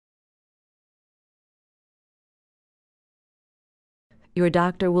Your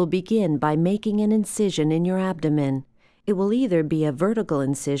doctor will begin by making an incision in your abdomen. It will either be a vertical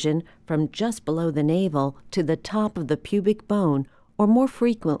incision from just below the navel to the top of the pubic bone, or more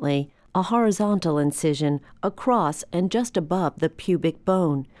frequently, a horizontal incision across and just above the pubic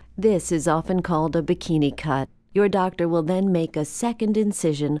bone. This is often called a bikini cut. Your doctor will then make a second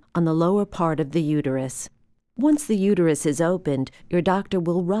incision on the lower part of the uterus. Once the uterus is opened, your doctor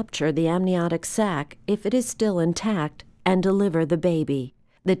will rupture the amniotic sac if it is still intact and deliver the baby.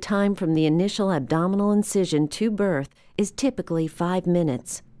 The time from the initial abdominal incision to birth is typically 5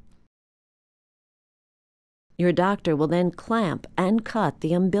 minutes. Your doctor will then clamp and cut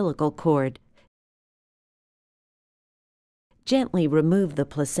the umbilical cord. Gently remove the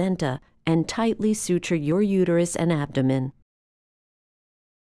placenta and tightly suture your uterus and abdomen.